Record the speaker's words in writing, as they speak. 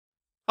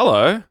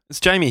Hello,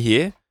 it's Jamie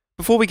here.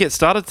 Before we get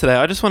started today,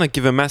 I just want to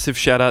give a massive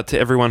shout out to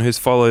everyone who's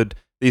followed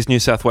These New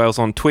South Wales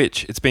on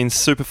Twitch. It's been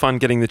super fun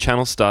getting the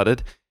channel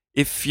started.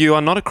 If you are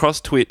not across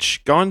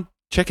Twitch, go and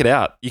check it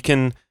out. You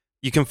can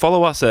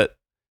follow us at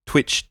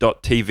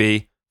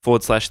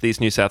twitch.tv/These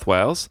New South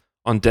Wales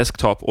on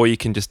desktop, or you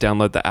can just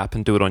download the app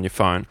and do it on your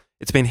phone.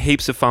 It's been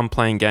heaps of fun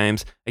playing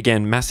games.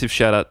 Again, massive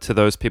shout out to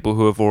those people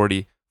who have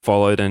already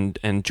followed and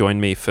joined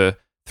me for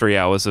 3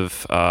 hours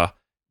of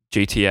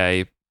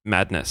GTA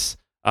madness.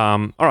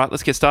 All right,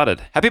 let's get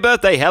started. Happy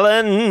birthday,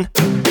 Helen!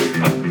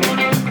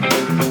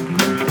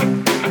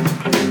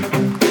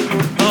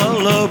 I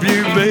love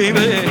you,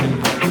 baby.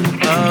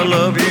 I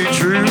love you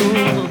true.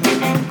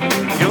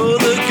 You're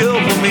the girl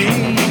for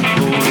me.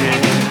 Oh,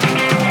 yeah.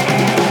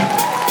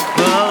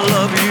 I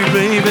love you,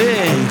 baby.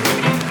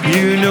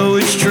 You know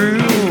it's true.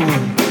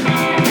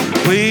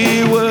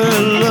 We were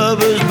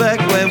lovers back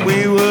when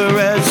we were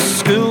at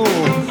school.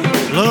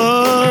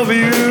 Love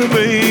you,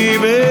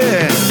 baby.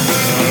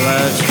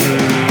 That's true.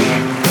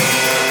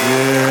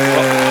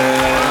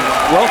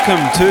 Yeah.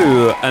 Welcome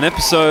to an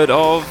episode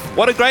of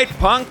What a Great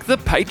Punk, the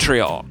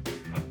Patreon.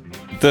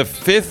 The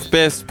fifth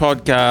best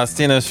podcast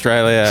in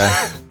Australia.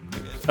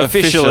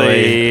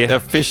 Officially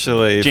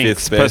jinx,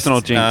 fifth best.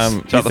 personal jinx.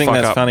 Do you think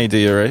that's funny, do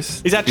you,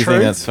 Reese? Is that do you true?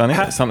 think that's funny?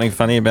 Something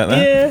funny about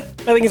that? Yeah,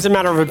 I think it's a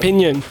matter of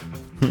opinion.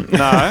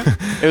 No,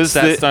 it was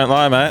Stats don't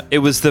lie, mate. it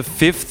was the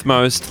fifth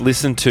most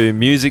listened to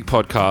music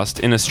podcast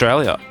in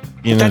Australia.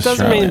 In That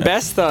doesn't Australia. mean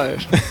best, though.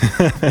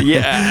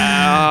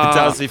 Yeah, It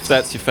does if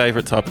that's your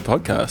favourite type of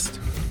podcast.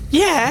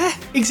 Yeah,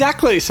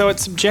 exactly. So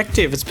it's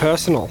subjective. It's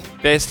personal.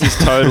 Best is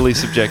totally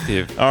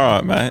subjective. All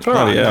right, mate. All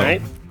right, Bloody hell.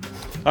 mate.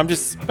 I'm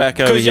just back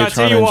over 'Cause here I tell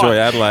trying to you enjoy what,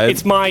 Adelaide.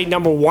 It's my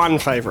number one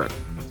favourite.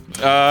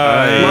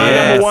 my My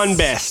number one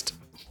best.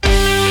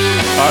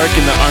 I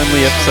reckon the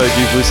only episode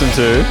you've listened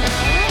to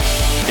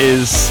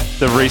is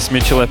the Reese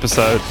Mitchell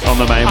episode on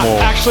the main wall.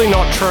 Actually,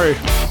 not true.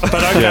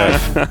 But okay.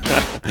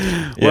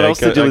 What else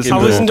did you listen I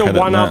to? listened to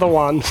one other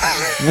one.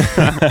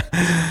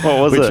 What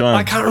was Which it? one?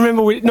 I can't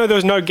remember. No, there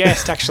was no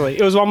guest, actually.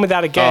 It was one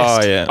without a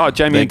guest. Oh, yeah. Oh,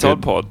 Jamie They're and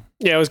Todd good. pod.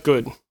 Yeah, it was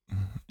good.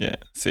 Yeah,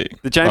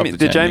 sick. The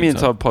Jamie and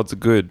Todd pods are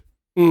good.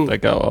 They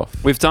go off.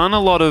 We've done a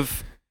lot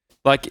of,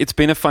 like, it's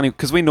been a funny,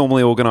 because we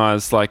normally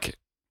organise, like,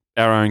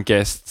 our own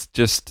guests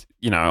just,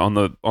 you know,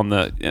 on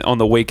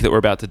the week that we're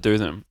about to do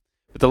them.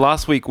 But the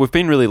last week, we've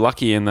been really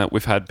lucky in that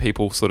we've had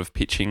people sort of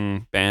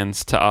pitching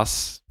bands to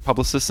us,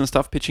 publicists and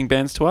stuff pitching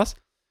bands to us,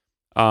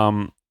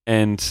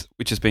 and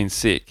which has been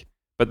sick.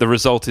 But the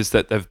result is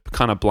that they've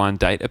kind of blind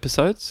date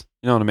episodes.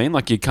 You know what I mean?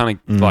 Like, you kind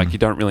of, like, you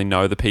don't really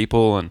know the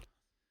people. And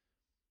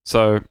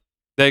so,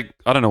 I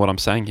don't know what I'm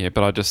saying here,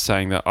 but I'm just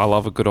saying that I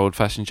love a good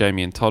old-fashioned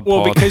Jamie and Todd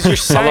Well, pod. because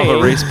you're I love a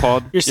saying, Reese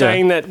pod. you're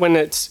saying that when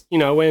it's, you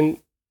know, when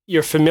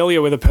you're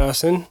familiar with a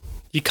person,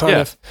 you kind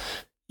of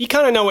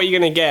know what you're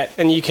going to get,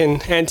 and you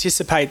can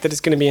anticipate that it's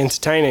going to be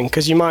entertaining,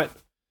 because you might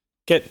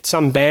get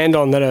some band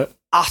on that are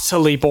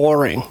utterly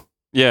boring.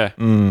 Yeah.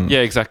 Yeah,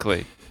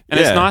 exactly. And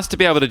it's Yeah. nice to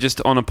be able to just,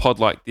 on a pod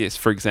like this,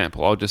 for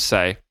example, I'll just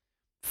say,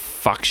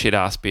 fuck shit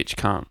ass bitch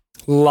cunt.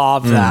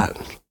 Love that.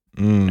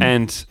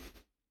 And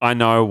I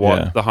know what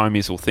Yeah. the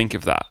homies will think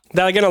of that.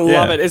 They're going to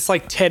love it. It's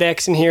like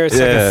TEDx in here. It's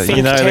like a think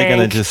you know they're going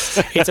to tank. just...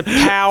 It's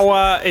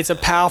a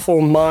powerful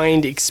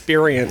mind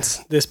experience,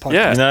 this podcast.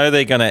 Yeah. You know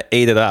they're going to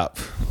eat it up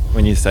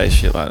when you say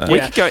shit like that. We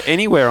Yeah. could go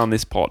anywhere on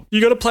this pod. You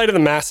got to play to the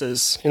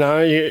masses, you know?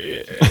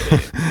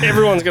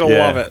 Everyone's going to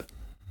Yeah. love it.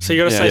 So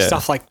you got to say Yeah.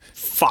 stuff like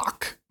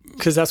fuck,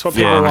 because that's what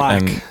people Yeah.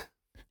 like. And,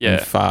 Yeah.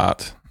 and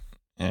fart.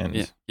 And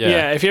Yeah.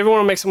 Yeah. If you ever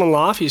want to make someone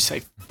laugh, you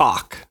say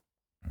fuck.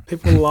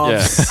 People love.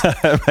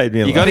 Yeah. made me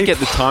You laugh. got to get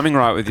the timing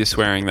right with your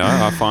swearing, though,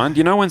 I find.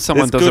 You know when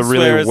someone There's does a good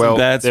really swearers and well...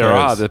 bad There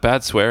are swearers. the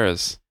bad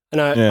swearers.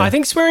 Yeah. I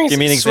think swearing's Give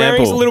me an a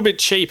example. little bit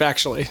cheap,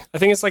 actually. I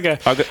think it's like a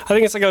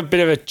bit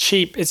of a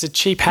cheap. It's a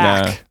cheap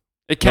hack.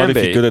 It can Not be.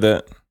 if you're good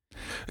at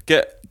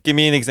it. Give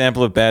me an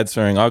example of bad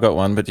swearing. I got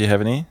one, but do you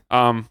have any?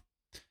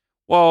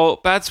 Well,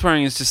 bad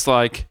swearing is just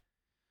like,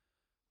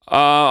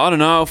 I don't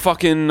know,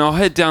 I'll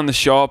head down the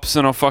shops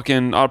and I'll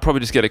probably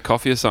just get a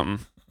coffee or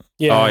something.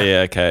 Yeah. Oh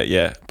yeah, okay,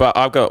 yeah. But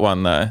I've got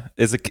one though.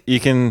 You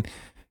can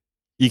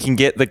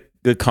get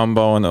the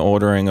combo and the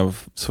ordering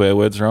of swear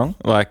words wrong.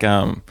 Like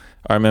I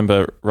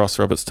remember Ross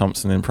Roberts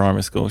Thompson in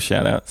primary school.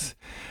 Shout outs.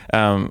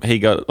 He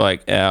got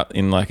like out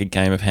in like a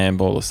game of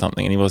handball or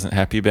something, and he wasn't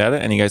happy about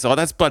it. And he goes, "Oh,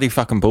 that's bloody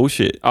fucking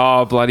bullshit."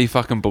 Oh, bloody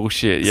fucking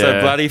bullshit! Yeah.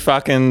 So bloody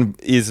fucking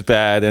is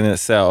bad in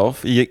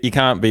itself. You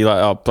can't be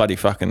like, "Oh, bloody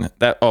fucking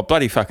that." Oh,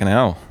 bloody fucking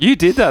hell. You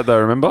did that though,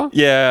 remember?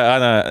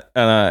 Yeah,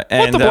 I know.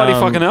 What the bloody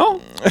fucking hell?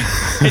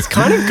 It's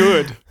kind of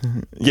good.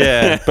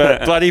 Yeah,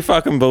 but bloody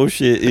fucking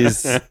bullshit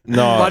is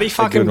not. Bloody a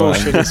fucking good one.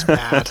 bullshit is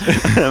bad.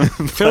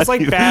 Feels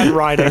like bad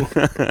writing.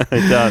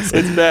 It does.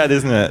 It's bad,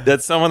 isn't it?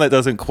 That's someone that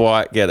doesn't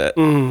quite get it.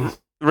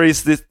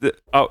 Reese,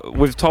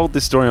 we've told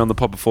this story on the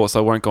pod before, so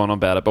I won't go on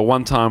about it. But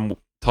one time,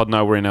 Todd and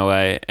I were in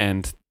LA,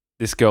 and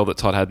this girl that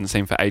Todd hadn't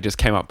seen for ages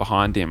came up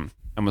behind him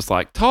and was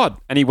like, "Todd,"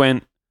 and he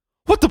went,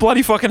 what the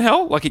bloody fucking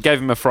hell? Like, it gave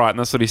him a fright, and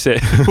that's what he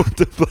said. What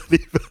the bloody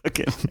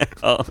fucking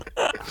hell?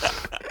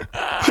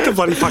 What the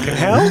bloody fucking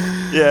hell?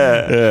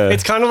 Yeah.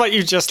 It's kind of like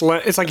you've just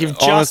learned. It's like you've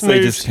just Honestly,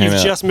 moved. just came You've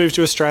out. just moved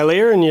to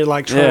Australia, and you're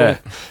like trying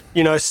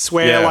to,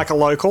 swear Yeah. like a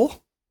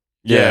local.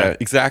 Yeah,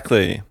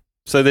 exactly.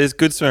 So there's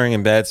good swearing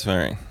and bad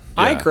swearing.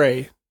 I Yeah.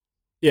 agree.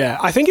 Yeah,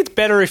 I think it's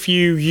better if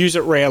you use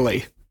it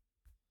rarely.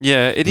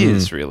 Yeah, it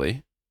is,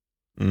 really.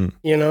 Mm.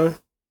 You know?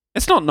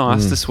 It's not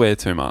nice to swear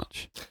too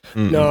much.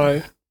 Mm.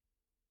 No.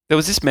 There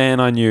was this man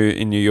I knew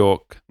in New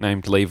York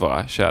named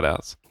Levi, shout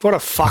outs. What a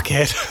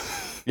fuckhead.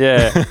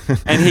 Yeah.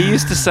 And he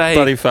used to say,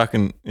 Bloody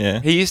fucking, yeah.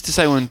 he used to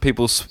say when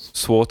people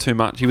swore too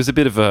much, he was a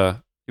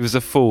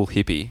full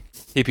hippie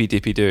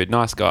dippy dude,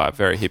 nice guy,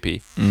 very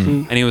hippie.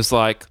 Mm. And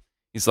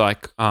he's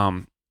like,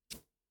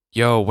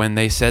 yo, when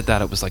they said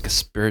that, it was like a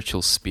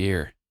spiritual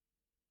spear.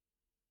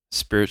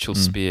 Spiritual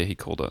spear, he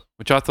called it,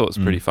 which I thought was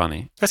pretty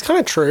funny. That's kind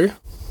of true.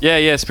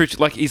 Yeah, spiritual.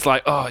 Like, he's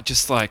like, oh,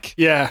 just like,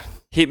 Yeah.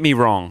 hit me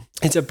wrong.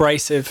 It's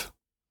abrasive.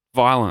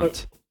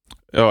 Violent.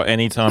 Or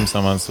anytime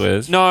someone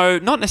swears. No,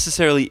 not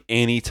necessarily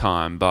any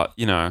time, but,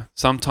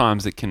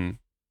 sometimes it can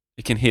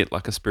hit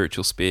like a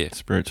spiritual spear.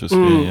 Spiritual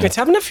spear, yeah. It's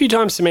happened a few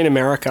times to me in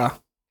America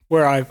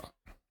where I've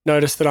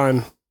noticed that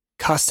I'm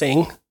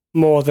cussing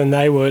more than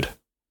they would.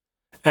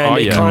 And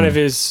it kind of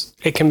is,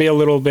 it can be a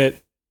little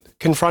bit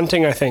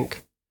confronting, I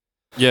think.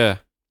 Yeah.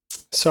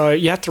 So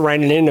you have to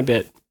rein it in a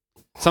bit.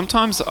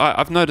 Sometimes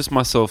I've noticed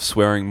myself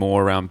swearing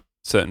more around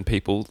certain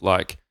people,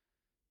 like,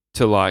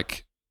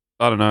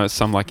 I don't know,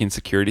 some like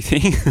insecurity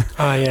thing.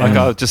 Oh, yeah. Like,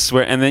 I'll just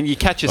swear, and then you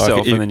catch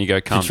yourself, you- and then you go,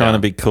 calm You're trying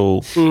down. to be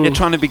cool. You're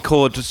trying to be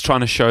cool, just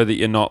trying to show that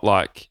you're not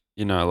like,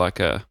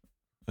 like a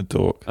A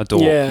dork.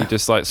 dork. Yeah. You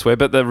just like swear,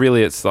 but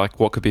really it's like,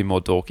 what could be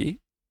more dorky?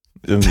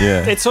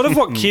 Yeah. It's sort of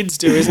what kids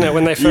do, isn't it,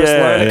 when they first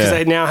Yeah, learn it, because yeah.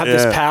 they now have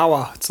this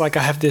power. It's like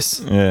I have this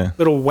Yeah.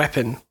 little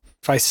weapon.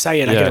 If I say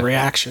it, I get Yeah. a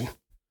reaction.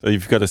 So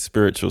you've got a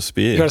spiritual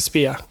spear. You got a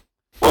spear.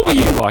 What were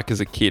you like as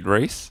a kid,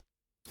 Reese?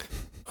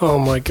 Oh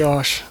my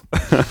gosh.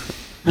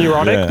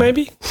 Neurotic, Yeah.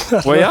 maybe?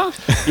 Were ya?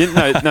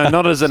 No,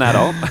 not as an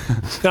adult.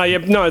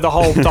 No, the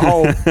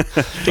whole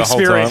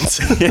experience.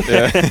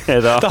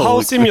 The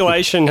whole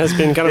simulation has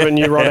been kind of a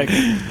neurotic.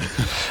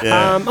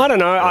 I don't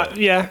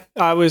know.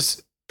 I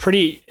was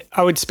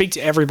I would speak to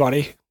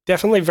everybody.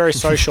 Definitely very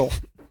social.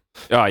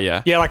 Oh,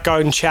 yeah. Yeah, like go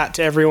and chat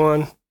to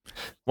everyone.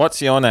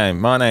 What's your name?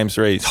 My name's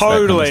Reese.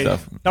 Totally. That kind of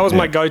stuff. That was Yeah.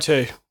 my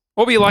go-to.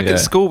 What were you like Yeah. at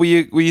school? Were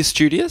you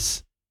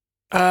studious?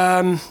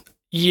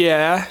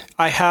 Yeah,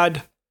 I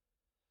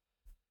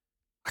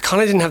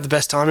kind of didn't have the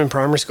best time in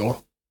primary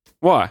school.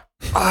 Why?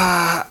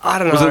 I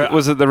don't know.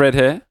 Was it the red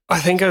hair? I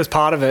think it was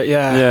part of it,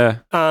 yeah.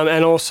 Yeah.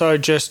 And also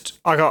just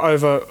I got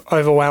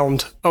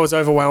overwhelmed. I was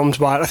overwhelmed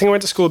by it. I think I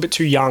went to school a bit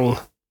too young,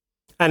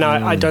 and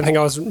I don't think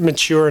I was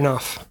mature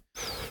enough.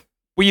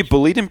 Were you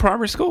bullied in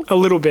primary school? A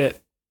little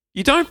bit.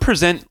 You don't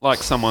present like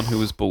someone who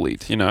was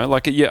bullied,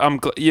 Like,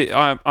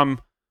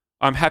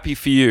 I'm happy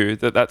for you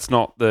that that's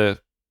not the.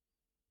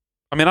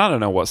 I mean, I don't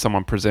know what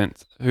someone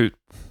presents,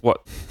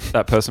 what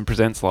that person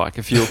presents like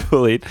if you're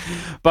bullied,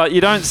 but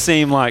you don't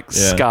seem like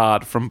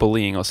scarred from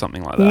bullying or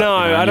something like that. No,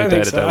 in I don't your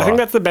think so. day-to-day I think life.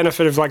 that's the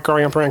benefit of like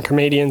growing up around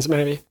comedians,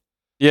 maybe.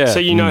 Yeah. So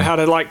you know how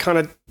to like kind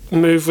of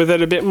move with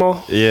it a bit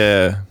more.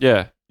 Yeah.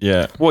 Yeah.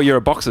 Yeah. Well, you're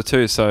a boxer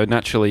too, so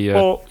naturally,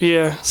 Well,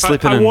 yeah.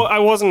 Slipping I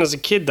wasn't as a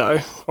kid though.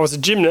 I was a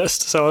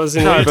gymnast, so I was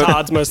in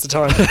leotards most of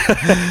the time.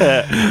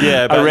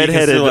 Yeah, but redheaded- you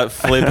can still like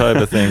flip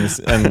over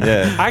things, and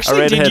yeah. I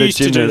actually did redheaded used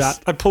to do gymnast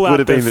that. I'd pull would out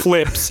have the been the-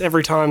 flips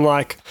every time,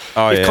 like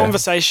Oh, if yeah.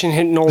 conversation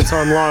hit an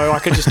all-time low, I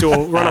could just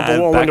run up a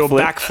wall and do a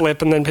Backflip.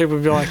 backflip, and then people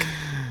would be like,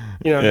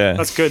 Yeah.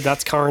 that's good,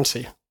 that's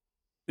currency.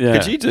 yeah.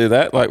 Could you do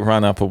that? Like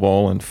run up a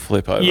wall and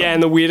flip over? Yeah,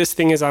 and the weirdest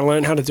thing is I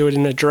learned how to do it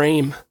in a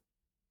dream.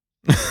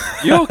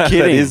 You're That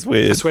kidding. is I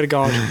weird. swear to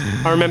God.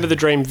 I remember the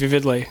dream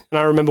vividly, and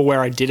I remember where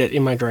I did it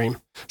in my dream.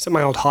 It's at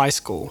my old high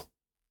school.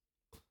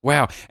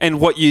 Wow. And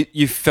what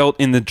you felt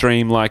in the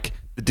dream, like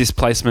the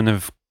displacement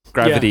of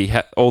gravity,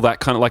 all that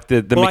kind of like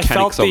the mechanics I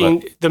felt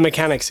of it. the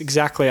mechanics,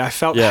 exactly. I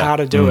felt Yeah. how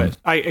to do it.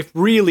 I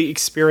really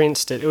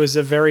experienced it. It was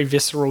a very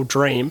visceral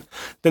dream.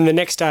 Then the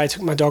next day I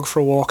took my dog for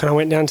a walk and I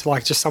went down to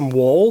like just some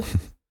wall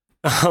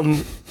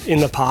in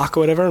the park or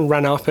whatever and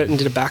ran up it and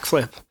did a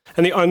backflip.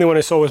 And the only one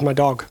who saw was my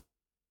dog.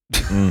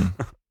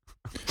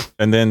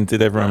 And then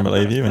did everyone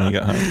believe you when you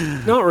got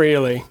home? Not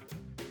really.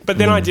 But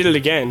then I did it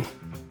again.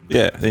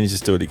 Yeah, then you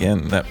just do it again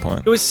at that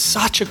point. It was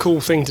such a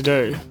cool thing to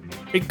do.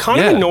 It kind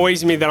Yeah. of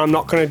annoys me that I'm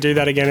not going to do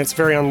that again. It's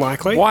very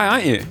unlikely. Why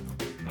aren't you?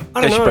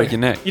 I don't In case you know. break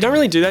your neck. You don't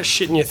really do that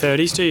shit in your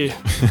 30s, do you?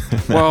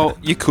 Well,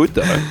 you could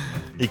though.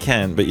 You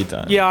can, but you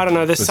don't. Yeah, I don't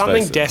know. There's Let's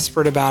something face it.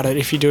 desperate about it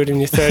if you do it in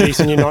your 30s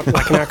and you're not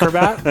like an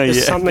acrobat. There's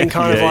Yeah. something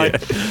kind Yeah, of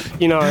like,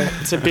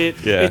 it's a bit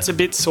Yeah. it's a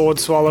bit sword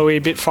swallowy, a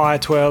bit fire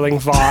twirling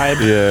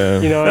vibe. Yeah.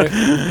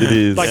 It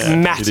is. like It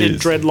matted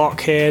is. dreadlock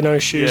hair, no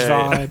shoes Yeah.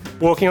 vibe.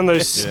 Walking on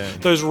those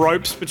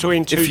ropes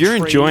between two If you're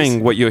trees.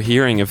 enjoying what you're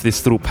hearing of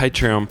this little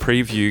Patreon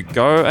preview,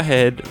 go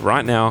ahead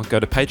right now, go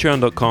to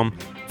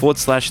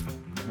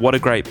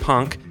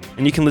patreon.com/whatagreatpunk,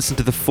 and you can listen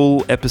to the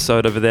full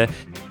episode over there.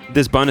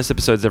 there's bonus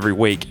episodes every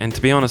week, and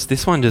to be honest,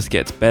 this one just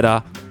gets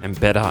better and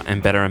better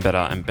and better and better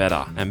and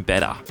better and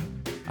better.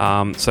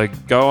 So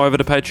go over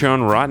to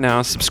Patreon right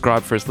now,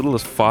 subscribe for as little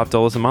as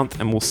 $5 a month,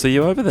 and we'll see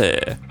you over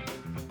there.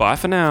 Bye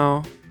for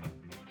now.